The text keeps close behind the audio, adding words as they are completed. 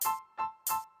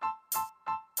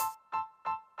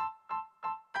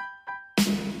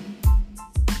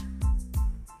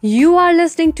You are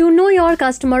listening to Know Your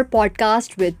Customer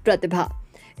podcast with Pratibha.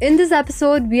 In this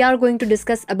episode, we are going to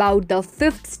discuss about the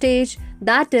fifth stage,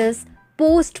 that is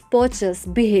post-purchase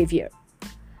behavior.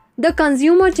 The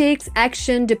consumer takes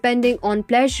action depending on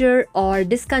pleasure or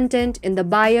discontent in the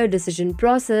buyer decision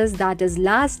process, that is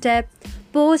last step,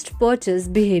 post-purchase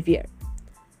behavior.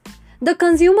 The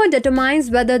consumer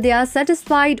determines whether they are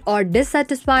satisfied or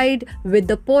dissatisfied with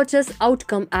the purchase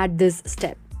outcome at this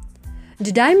step.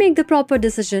 Did I make the proper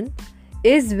decision?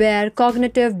 Is where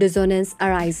cognitive dissonance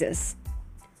arises.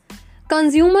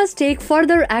 Consumers take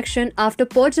further action after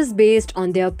purchase based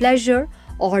on their pleasure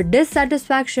or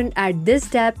dissatisfaction at this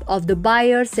step of the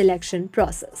buyer selection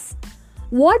process.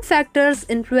 What factors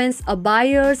influence a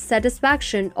buyer's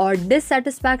satisfaction or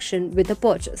dissatisfaction with a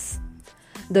purchase?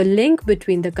 The link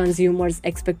between the consumer's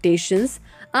expectations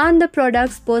and the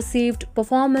product's perceived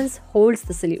performance holds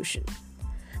the solution.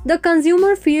 The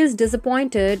consumer feels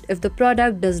disappointed if the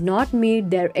product does not meet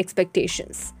their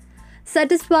expectations,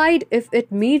 satisfied if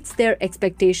it meets their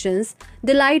expectations,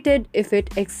 delighted if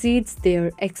it exceeds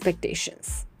their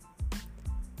expectations.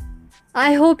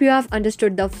 I hope you have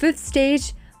understood the fifth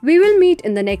stage. We will meet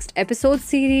in the next episode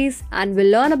series and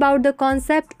will learn about the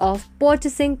concept of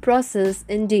purchasing process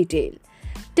in detail.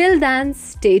 Till then,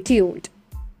 stay tuned.